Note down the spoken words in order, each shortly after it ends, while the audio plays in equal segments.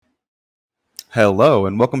Hello,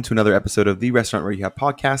 and welcome to another episode of the Restaurant Rehab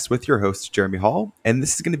Podcast with your host, Jeremy Hall. And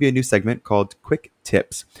this is going to be a new segment called Quick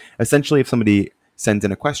Tips. Essentially, if somebody sends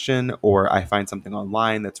in a question or I find something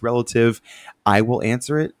online that's relative, I will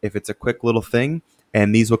answer it if it's a quick little thing.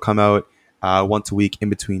 And these will come out once a week in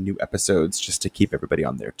between new episodes just to keep everybody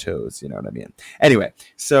on their toes. You know what I mean? Anyway,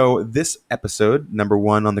 so this episode, number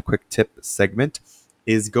one on the Quick Tip segment,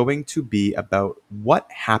 is going to be about what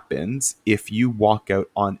happens if you walk out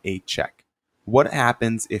on a check. What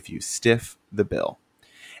happens if you stiff the bill?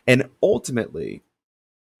 And ultimately,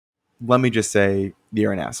 let me just say,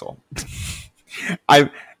 you're an asshole.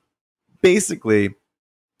 I basically,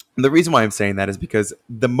 the reason why I'm saying that is because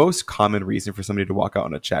the most common reason for somebody to walk out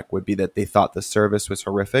on a check would be that they thought the service was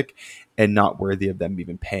horrific and not worthy of them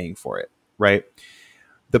even paying for it, right?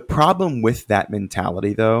 The problem with that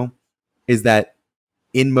mentality, though, is that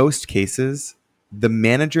in most cases, the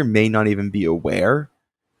manager may not even be aware,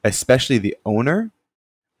 especially the owner,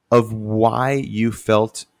 of why you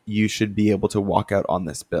felt you should be able to walk out on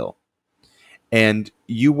this bill. And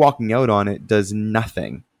you walking out on it does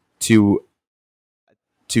nothing to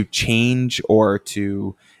change or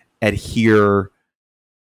to adhere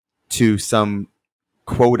to some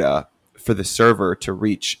quota for the server to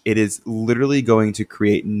reach. It is literally going to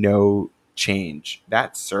create no change.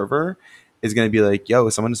 That server is going to be like, yo,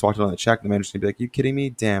 someone just walked out on the check. The manager's going to be like, you kidding me?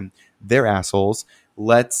 Damn, they're assholes.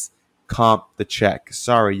 Let's comp the check.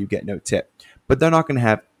 Sorry, you get no tip. But they're not going to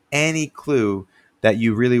have any clue that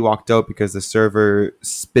you really walked out because the server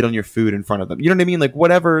spit on your food in front of them. You know what I mean? Like,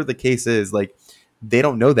 whatever the case is, like, they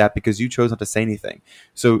don't know that because you chose not to say anything.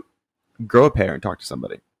 So grow a pair and talk to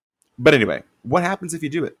somebody. But anyway, what happens if you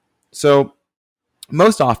do it? So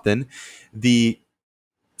most often, the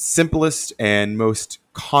simplest and most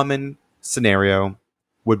common scenario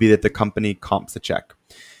would be that the company comps the check.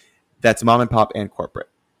 That's mom and pop and corporate.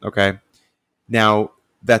 Okay. Now,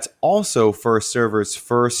 that's also for a server's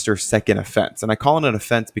first or second offense. And I call it an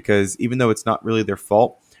offense because even though it's not really their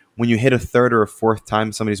fault, when you hit a third or a fourth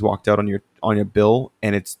time somebody's walked out on your bill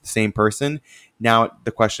and it's the same person, now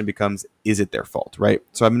the question becomes, is it their fault, right?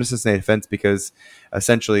 So I'm just going to say offense because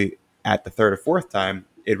essentially at the third or fourth time,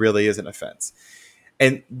 it really is an offense.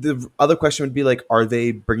 And the other question would be like, are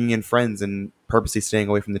they bringing in friends and purposely staying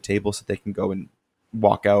away from the table so they can go and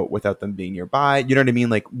walk out without them being nearby? You know what I mean?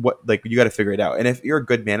 Like, what? Like, you got to figure it out. And if you're a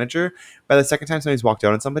good manager, by the second time somebody's walked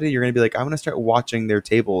out on somebody, you're going to be like, I'm going to start watching their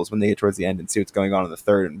tables when they get towards the end and see what's going on in the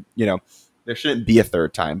third. And, you know, there shouldn't be a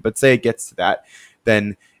third time. But say it gets to that,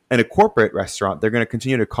 then in a corporate restaurant, they're going to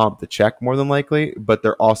continue to comp the check more than likely, but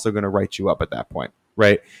they're also going to write you up at that point,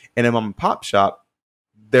 right? In a mom and pop shop,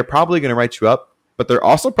 they're probably going to write you up, but they're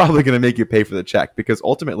also probably going to make you pay for the check because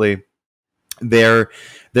ultimately they're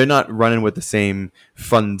not running with the same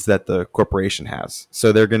funds that the corporation has.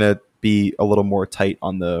 So they're going to be a little more tight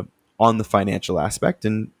on the financial aspect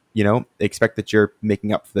and, you know, expect that you're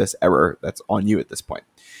making up for this error that's on you at this point.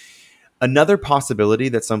 Another possibility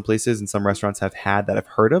that some places and some restaurants have had that I've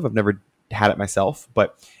heard of, I've never had it myself,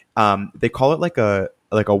 but they call it like a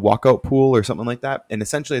walkout pool or something like that. And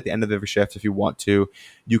essentially at the end of every shift, if you want to,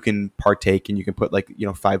 you can partake and you can put like, you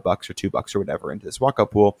know, $5 or $2 or whatever into this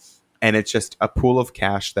walkout pool. And it's just a pool of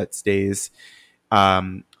cash that stays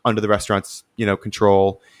under the restaurant's, you know,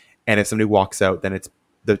 control. And if somebody walks out, then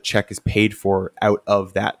the check is paid for out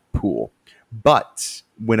of that pool. But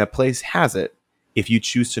when a place has it, if you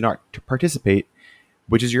choose to not to participate,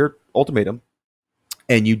 which is your ultimatum,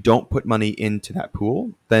 and you don't put money into that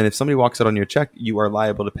pool, then if somebody walks out on your check, you are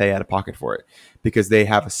liable to pay out of pocket for it because they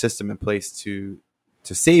have a system in place to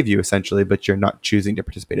save you essentially, but you're not choosing to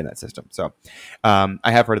participate in that system. So I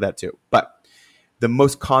have heard of that too. But the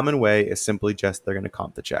most common way is simply just they're going to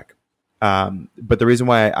comp the check. But the reason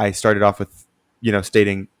why I started off with, you know,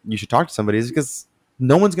 stating you should talk to somebody is because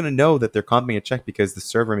no one's going to know that they're comping a check because the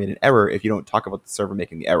server made an error if you don't talk about the server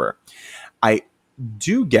making the error. I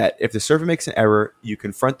do get if the server makes an error, you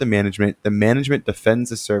confront the management defends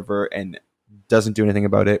the server and doesn't do anything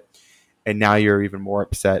about it. And now you're even more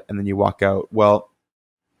upset and then you walk out. Well,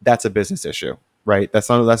 that's a business issue, right? That's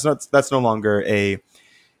no longer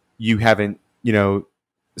you haven't, you know,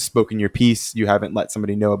 spoken your piece. You haven't let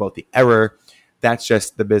somebody know about the error. That's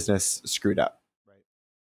just the business screwed up. Right.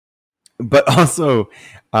 But also,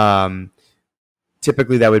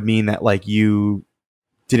 typically that would mean that like you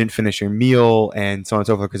didn't finish your meal and so on and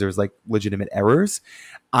so forth because there was like legitimate errors.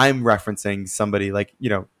 I'm referencing somebody like, you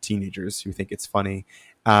know, teenagers who think it's funny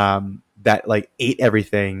that like ate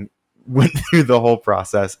everything, went through the whole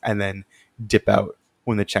process and then dip out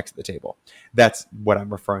when the check's at the table. That's what I'm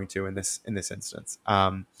referring to in this instance.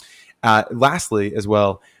 Lastly, as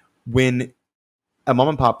well, when a mom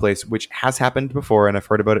and pop place, which has happened before, and I've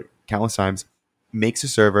heard about it countless times, makes a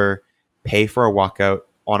server pay for a walkout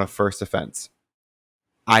on a first offense.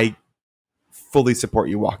 I fully support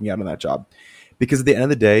you walking out on that job, because at the end of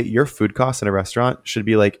the day, your food costs in a restaurant should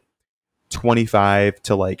be like 25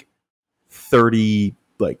 to like 30,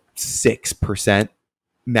 like 6%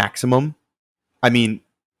 maximum. I mean,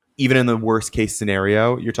 even in the worst case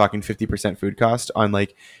scenario, you're talking 50% food cost on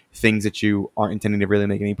like things that you aren't intending to really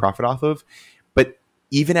make any profit off of. But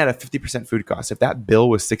even at a 50% food cost, if that bill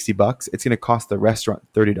was $60, it's going to cost the restaurant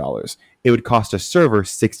 $30. It would cost a server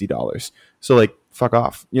 $60. So like, fuck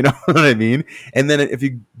off. You know what I mean? And then if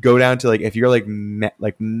you go down to like, if you're like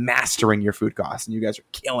mastering your food costs and you guys are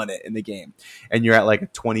killing it in the game and you're at like a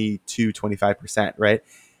 22, 25%, right?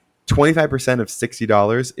 25% of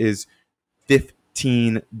 $60 is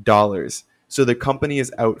 $15. So the company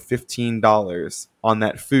is out $15 on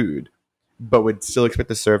that food, but would still expect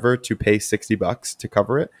the server to pay $60 to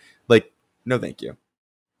cover it. Like, no, thank you.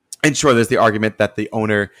 And sure, there's the argument that the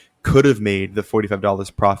owner could have made the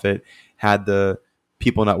 $45 profit had the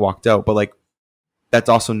people not walked out, but like, that's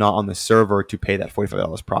also not on the server to pay that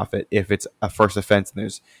 $45 profit if it's a first offense and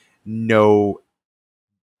there's no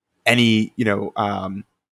any,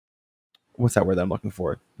 what's that word that I'm looking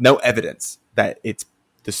for? No evidence that it's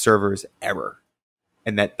the server's error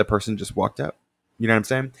and that the person just walked out. You know what I'm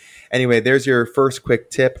saying? Anyway, there's your first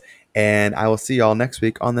quick tip, and I will see y'all next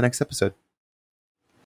week on the next episode.